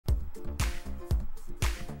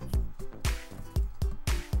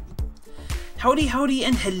Howdy, howdy,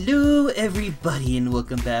 and hello everybody, and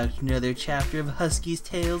welcome back to another chapter of Husky's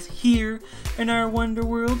Tales here in our Wonder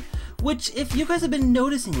World, which, if you guys have been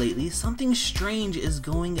noticing lately, something strange is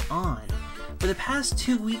going on. For the past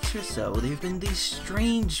 2 weeks or so, there have been these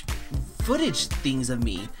strange footage things of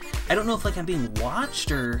me. I don't know if I'm being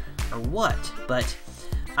watched or what, but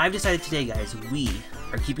I've decided today, guys, we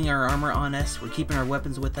are keeping our armor on us, we're keeping our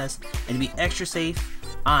weapons with us, and to be extra safe,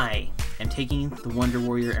 I am taking the Wonder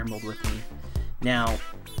Warrior Emerald with me. Now,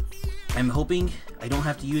 I'm hoping I don't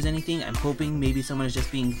have to use anything. I'm hoping maybe someone is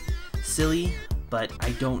just being silly, but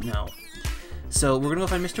I don't know. So we're gonna go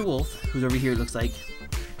find Mr. Wolf, who's over here, it looks like.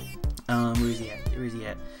 Where is he at? Where is he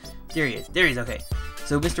at? There he is. There he is, okay.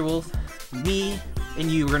 So Mr. Wolf, me, and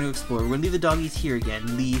you, we're gonna explore. We're gonna leave the doggies here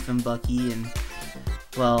again, Leaf and Bucky, and,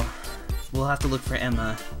 well, we'll have to look for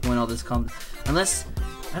Emma when all this comes. Unless,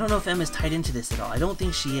 I don't know if Emma's tied into this at all. I don't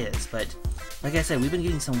think she is, but like I said, we've been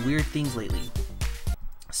getting some weird things lately.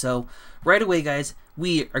 So, right away, guys,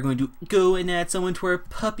 we are going to go and add someone to our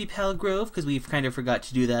Puppy Pal Grove, because we kind of forgot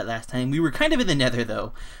to do that last time. We were kind of in the nether,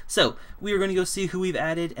 though. So, we are going to go see who we've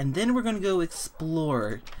added, and then we're going to go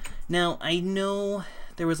explore. Now, I know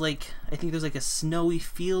there was I think there's a snowy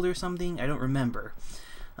field or something. I don't remember.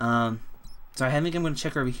 So I think I'm going to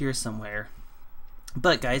check over here somewhere.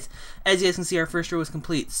 But, guys, as you guys can see, our first row is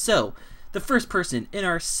complete. So, the first person in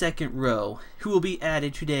our second row who will be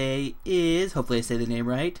added today is, hopefully I say the name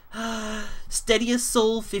right, Ch.30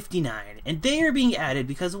 Soul 59. And they are being added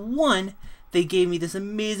because, one, they gave me this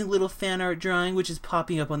amazing little fan art drawing, which is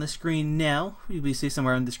popping up on the screen now. You'll be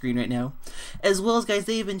somewhere on the screen right now. As well as, guys,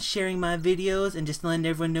 they've been sharing my videos and just letting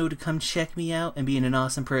everyone know to come check me out and being an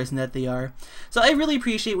awesome person that they are. So I really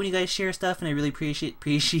appreciate when you guys share stuff, and I really appreciate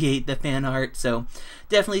the fan art. So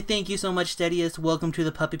definitely thank you so much, Ch.30. Welcome to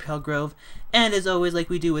the Puppy Pal Grove. And as always, like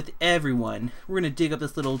we do with everyone, we're going to dig up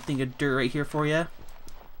this little thing of dirt right here for you.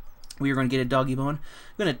 We are going to get a doggy bone.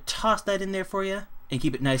 I'm going to toss that in there for you and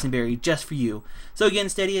keep it nice and buried just for you. So again,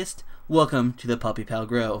 Ch.30, welcome to the Puppy Pal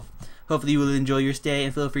Grove. Hopefully you will enjoy your stay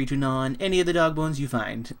and feel free to gnaw on any of the dog bones you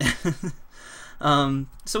find.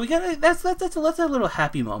 So we gotta, that's a little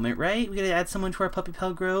happy moment, right? We gotta add someone to our Puppy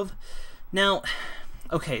Pal Grove. Now,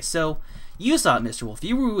 okay, so you saw it, Mr. Wolf.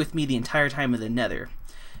 You were with me the entire time of the nether.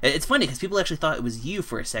 It's funny because people actually thought it was you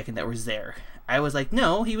for a second that was there. I was like,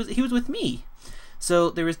 no, he was with me. So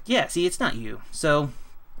there was, yeah, see, it's not you. So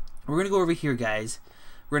we're going to go over here, guys.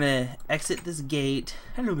 We're going to exit this gate.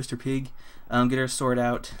 Hello, Mr. Pig. Get our sword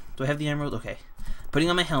out. Do I have the emerald? Okay. Putting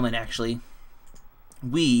on my helmet, actually.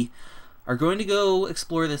 We are going to go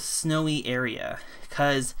explore this snowy area,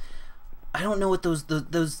 because I don't know what those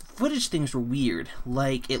footage things were weird.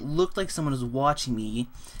 Like, it looked like someone was watching me,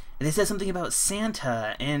 and they said something about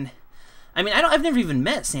Santa, and I mean, I've never even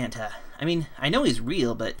met Santa. I mean, I know he's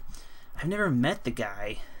real, but I've never met the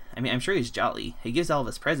guy. I mean, I'm sure he's jolly. He gives all of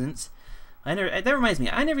us presents. That reminds me,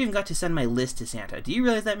 I never even got to send my list to Santa. Do you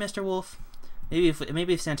realize that, Mr. Wolf? Maybe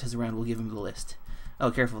if Santa's around, we'll give him the list.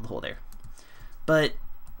 Oh, careful with the hole there. But,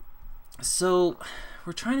 so,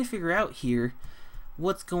 we're trying to figure out here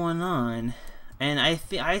what's going on. And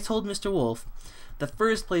I told Mr. Wolf, the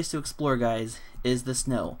first place to explore, guys, is the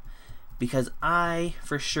snow. Because I,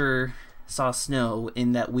 for sure, saw snow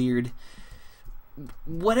in that weird,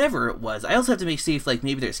 whatever it was. I also have to make safe,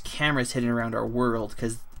 maybe there's cameras hidden around our world,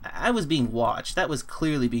 because I was being watched. That was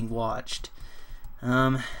clearly being watched.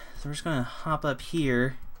 So we're just gonna hop up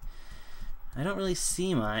here. I don't really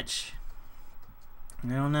see much. I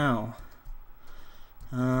don't know.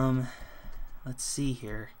 Let's see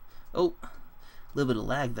here. Oh, a little bit of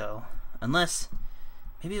lag though. Unless,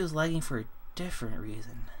 maybe it was lagging for a different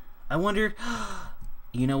reason. I wonder,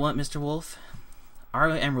 you know what, Mr. Wolf? Our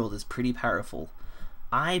emerald is pretty powerful.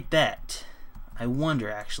 I wonder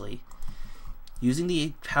actually, using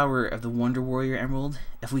the power of the Wonder Warrior Emerald,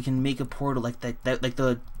 if we can make a portal like the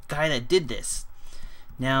guy that did this.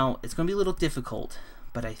 Now, it's going to be a little difficult,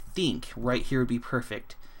 but I think right here would be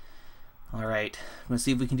perfect. Alright, I'm going to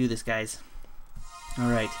see if we can do this, guys.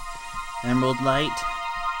 Alright, Emerald Light,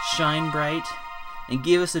 shine bright, and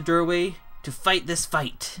give us a doorway to fight this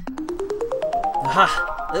fight.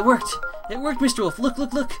 Aha! It worked! It worked, Mr. Wolf! Look,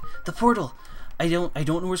 look, look! The portal! I don't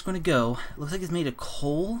know where it's going to go. It looks like it's made of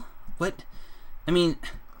coal? What? I mean,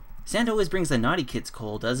 Santa always brings the naughty kids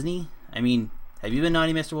coal, doesn't he? I mean, have you been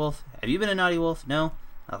naughty, Mr. Wolf? Have you been a naughty wolf? No?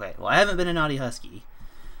 Okay, well, I haven't been a naughty husky.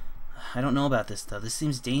 I don't know about this, though. This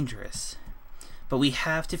seems dangerous. But we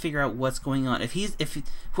have to figure out what's going on. If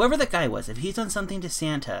whoever that guy was, if he's done something to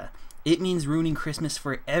Santa, it means ruining Christmas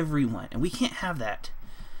for everyone, and we can't have that.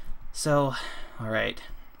 So, alright.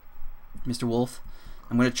 Mr. Wolf,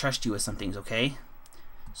 I'm going to trust you with some things, okay?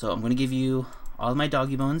 So I'm gonna give you all of my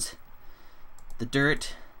doggy bones, the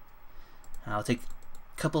dirt. I'll take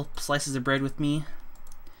a couple slices of bread with me.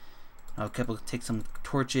 I'll take some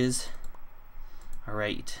torches.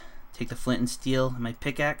 Alright, take the flint and steel and my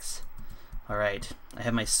pickaxe. Alright, I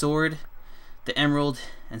have my sword, the emerald,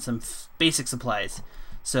 and some basic supplies.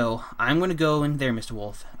 So I'm going to go in there, Mr.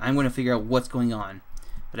 Wolf. I'm going to figure out what's going on.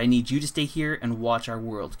 But I need you to stay here and watch our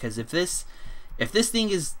world. Because if this thing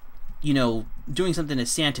is, you know, doing something to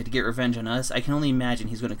Santa to get revenge on us, I can only imagine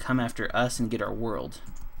he's going to come after us and get our world.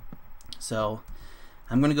 So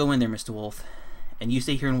I'm going to go in there, Mr. Wolf. And you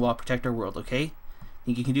stay here and protect our world, okay?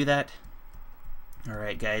 Think you can do that?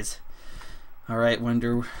 Alright, guys. Alright,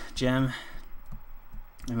 Wonder Gem.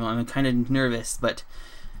 I'm kind of nervous, but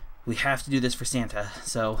we have to do this for Santa.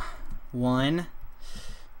 So, 1,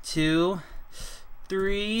 2,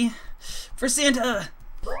 3, for Santa!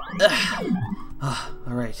 Oh,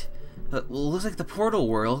 alright. Well, it looks like the portal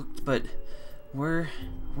world, but where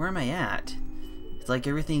am I at? It's like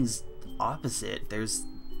everything's opposite. There's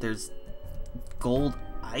gold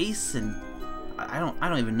ice, and I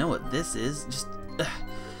don't even know what this is. Just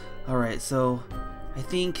alright, so I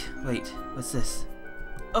think, wait, what's this?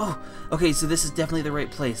 Oh, okay, so this is definitely the right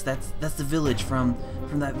place. That's the village from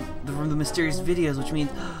the mysterious videos, which means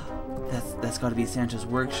that's got to be Santa's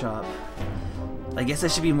workshop. I guess I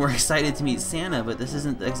should be more excited to meet Santa, but this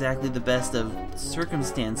isn't exactly the best of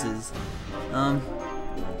circumstances. I'm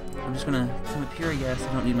just gonna come up here, I guess.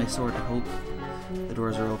 I don't need my sword, I hope. The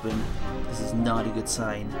doors are open. This is not a good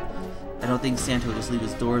sign. I don't think Santa would just leave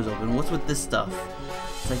his doors open. What's with this stuff?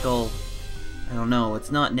 It's like all, I don't know,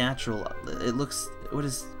 it's not natural. It looks, what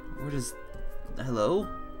is, hello?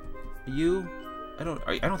 Are you, I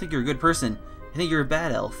don't think you're a good person. I think you're a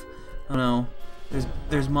bad elf. Oh no,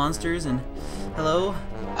 there's monsters and, hello?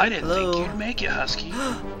 I didn't think you'd make it, Husky.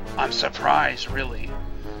 I'm surprised, really.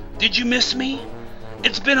 Did you miss me?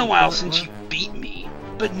 It's been a while since you beat me,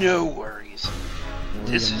 but no worries.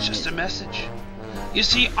 This is just a message. You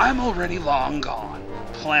see, I'm already long gone,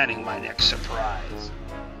 planning my next surprise.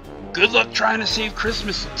 Good luck trying to save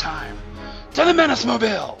Christmas in time. To the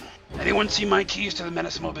Menace-mobile! Anyone see my keys to the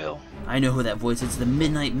Menace-mobile? I know who that voice is. It's the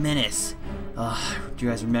Midnight Menace. Do you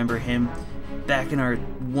guys remember him? Back in our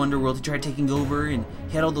Wonder World, he tried taking over, and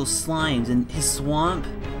he had all those slimes and his swamp.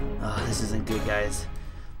 This isn't good, guys.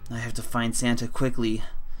 I have to find Santa quickly.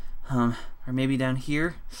 Or maybe down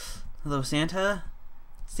here? Hello, Santa?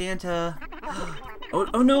 Santa?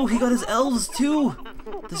 Oh no, he got his elves too!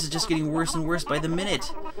 This is just getting worse and worse by the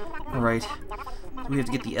minute. Alright, we have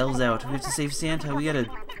to get the elves out. We have to save Santa. We gotta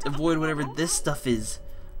avoid whatever this stuff is.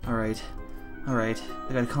 Alright, I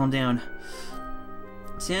gotta calm down.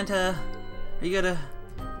 Santa, you gotta...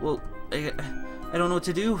 Well, I don't know what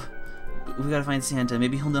to do. We gotta find Santa.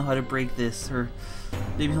 Maybe he'll know how to break this, or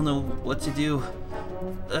maybe he'll know what to do.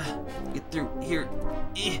 Get through here.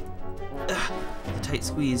 The tight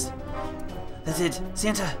squeeze. That's it.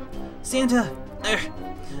 Santa! Santa!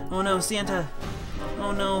 Oh no, Santa!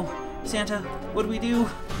 Oh no, Santa! What do we do?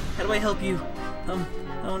 How do I help you?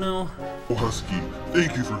 Oh no. Oh, Husky,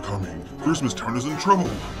 thank you for coming. Christmas Town is in trouble.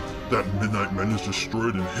 That Midnight Menace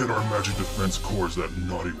destroyed and hit our magic defense cores, that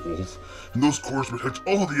naughty wolf. And those cores protect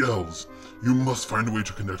all the elves. You must find a way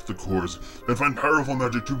to connect the cores and find powerful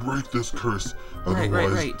magic to break this curse.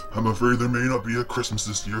 Otherwise, right. I'm afraid there may not be a Christmas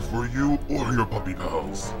this year for you or your puppy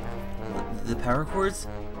pals. The power cords?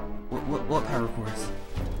 What power cords?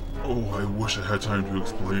 Oh, I wish I had time to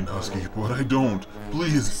explain, Husky, but I don't.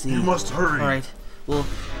 Please, you must hurry. Alright. Well,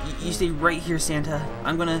 you stay right here, Santa.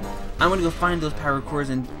 I'm gonna go find those power cores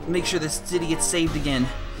and make sure this city gets saved again.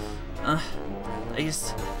 I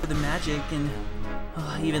just for the magic, and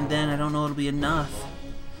even then, I don't know it'll be enough.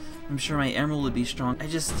 I'm sure my emerald would be strong. I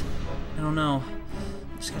don't know.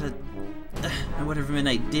 Just gotta, whatever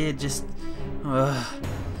Midnight did, just,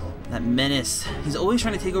 that menace. He's always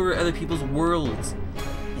trying to take over other people's worlds,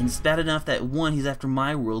 and it's bad enough that one, he's after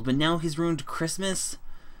my world, but now he's ruined Christmas.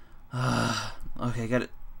 Okay, I got it.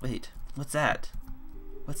 Wait, what's that?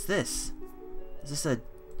 What's this? Is this a...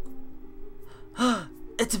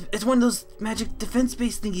 It's one of those magic defense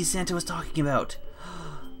base thingies Santa was talking about.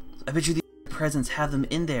 I bet you the presents have them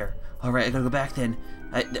in there. Alright, I gotta go back then.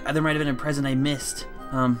 There might have been a present I missed.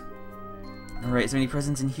 Alright, is there any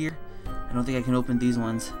presents in here? I don't think I can open these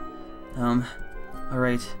ones.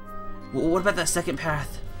 Alright. What about that second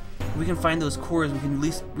path? We can find those cores, we can at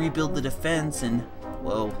least rebuild the defense and...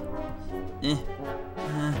 Whoa.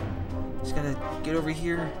 Just gotta get over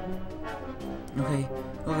here. Okay,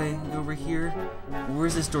 go over here.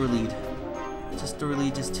 Where's this door lead? Does this door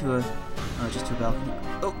lead just to a... just to a balcony.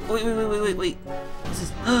 Oh, wait. This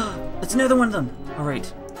is, it's another one of them. All right.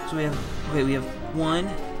 So we have, okay, we have 1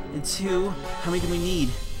 and 2. How many do we need?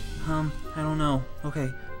 I don't know.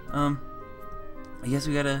 Okay. I guess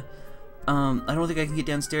we gotta, I don't think I can get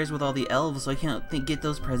downstairs with all the elves, so I can't get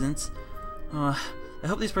those presents. I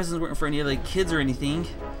hope these presents weren't for any other kids or anything.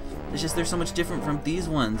 It's just they're so much different from these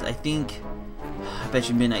ones. I bet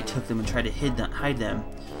you Midnight took them and tried to hide them.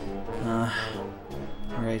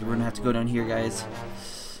 Alright, we're gonna have to go down here, guys.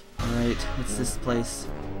 Alright, what's this place?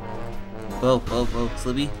 Whoa,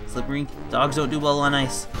 slippery. Dogs don't do well on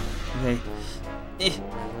ice. Okay.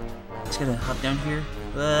 Just gotta hop down here.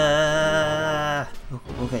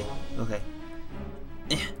 Okay.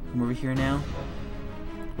 Come over here now.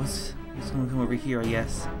 What's gonna come over here, I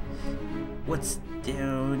guess? What's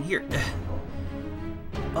down here?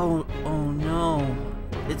 Oh no.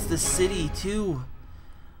 It's the city, too.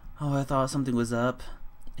 Oh, I thought something was up.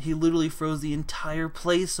 He literally froze the entire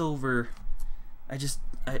place over. I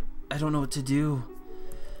don't know what to do.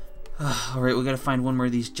 Alright, we gotta find one more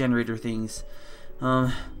of these generator things.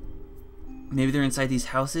 Maybe they're inside these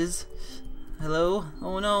houses? Hello?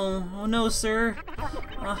 Oh no, sir.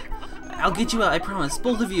 I'll get you out, I promise.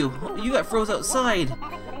 Both of you. You got froze outside.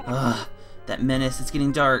 That menace, it's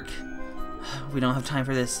getting dark. We don't have time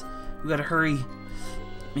for this. We gotta hurry.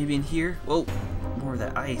 Maybe in here? Whoa, more of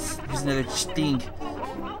that ice. There's another thing.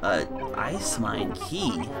 Ice mine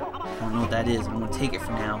key. I don't know what that is. I'm gonna take it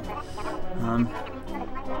for now.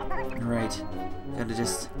 Alright. Gotta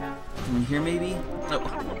just come in here maybe? Oh,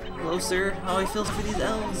 hello sir. How I feel for these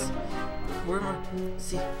elves. Where am I?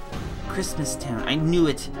 See, Christmas Town. I knew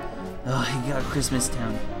it. Oh, he got Christmas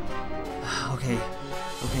Town. Okay.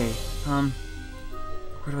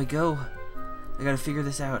 Where do I go? I gotta figure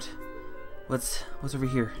this out. What's over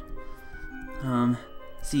here?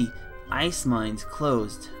 See, ice mines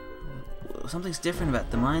closed. Something's different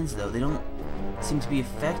about the mines though. They don't seem to be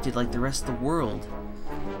affected like the rest of the world.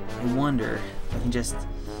 I wonder if I can just,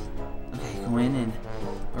 okay, go in and,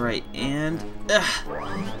 alright, and,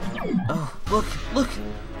 oh, look,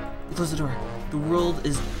 close the door. The world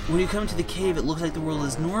is, when you come to the cave, it looks like the world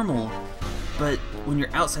is normal, but when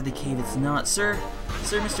you're outside the cave, it's not. Sir,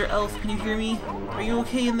 Mr. Elf, can you hear me? Are you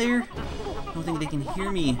okay in there? I don't think they can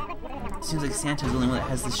hear me. It seems like Santa's the only one that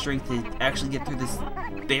has the strength to actually get through this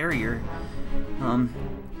barrier.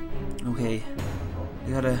 Okay,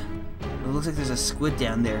 it looks like there's a squid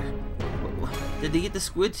down there. Did they get the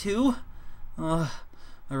squid too?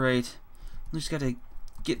 Alright. We just gotta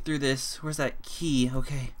get through this. Where's that key?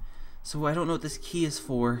 Okay. So I don't know what this key is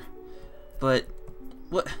for. But,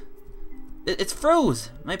 what? It's froze!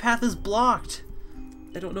 My path is blocked!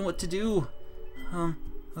 I don't know what to do.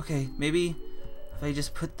 Okay, maybe if I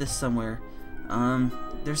just put this somewhere.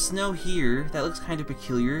 There's snow here. That looks kind of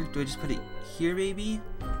peculiar. Do I just put it here maybe?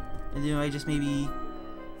 And do I just maybe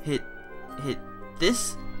hit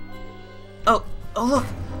this? Oh,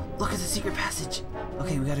 look at the secret passage.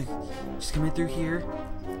 Okay, we gotta just come in through here,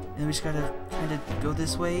 and we just gotta kind of go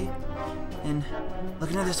this way, and look,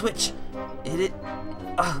 another switch. Hit it.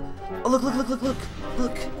 Oh,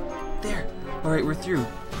 look there. All right, we're through.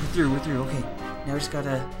 Okay, now we just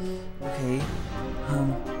gotta. Okay.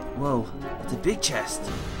 Whoa, it's a big chest.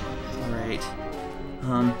 All right.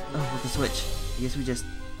 Oh, look, a switch. I guess we just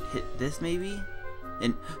hit this maybe,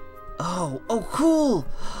 and. Oh, cool!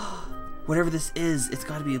 Whatever this is, it's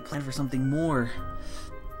got to be a plan for something more.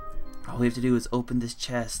 All we have to do is open this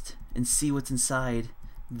chest and see what's inside.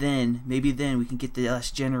 Maybe then we can get the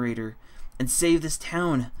last generator and save this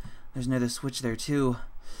town. There's another switch there too.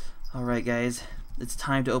 Alright guys, it's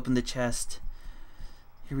time to open the chest.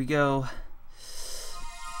 Here we go.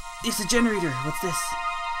 It's a generator! What's this?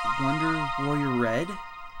 Wonder Warrior Red?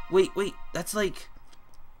 Wait, that's like...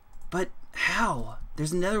 But how?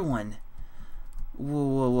 There's another one.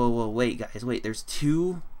 Whoa, wait guys, there's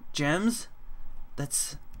 2 gems?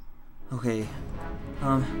 That's... Okay.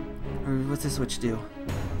 What's this switch do?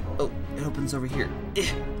 Oh, it opens over here.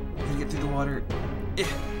 Gotta get through the water.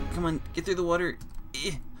 Come on, get through the water.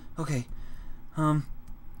 Okay. Oh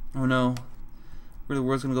no. Where the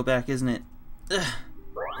world's gonna go back, isn't it?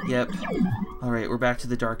 Yep. Alright, we're back to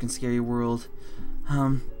the dark and scary world.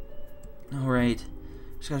 Alright.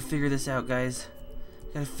 Just gotta figure this out, guys.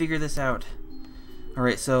 Gotta figure this out.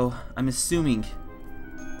 Alright, so I'm assuming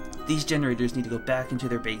these generators need to go back into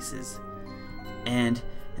their bases. And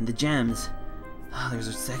the gems. There's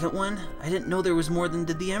a second one? I didn't know there was more than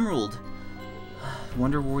the emerald.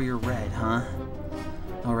 Wonder Warrior Red, huh?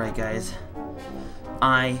 Alright, guys.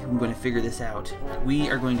 I am going to figure this out. We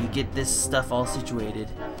are going to get this stuff all situated.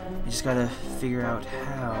 I just gotta figure out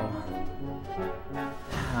how.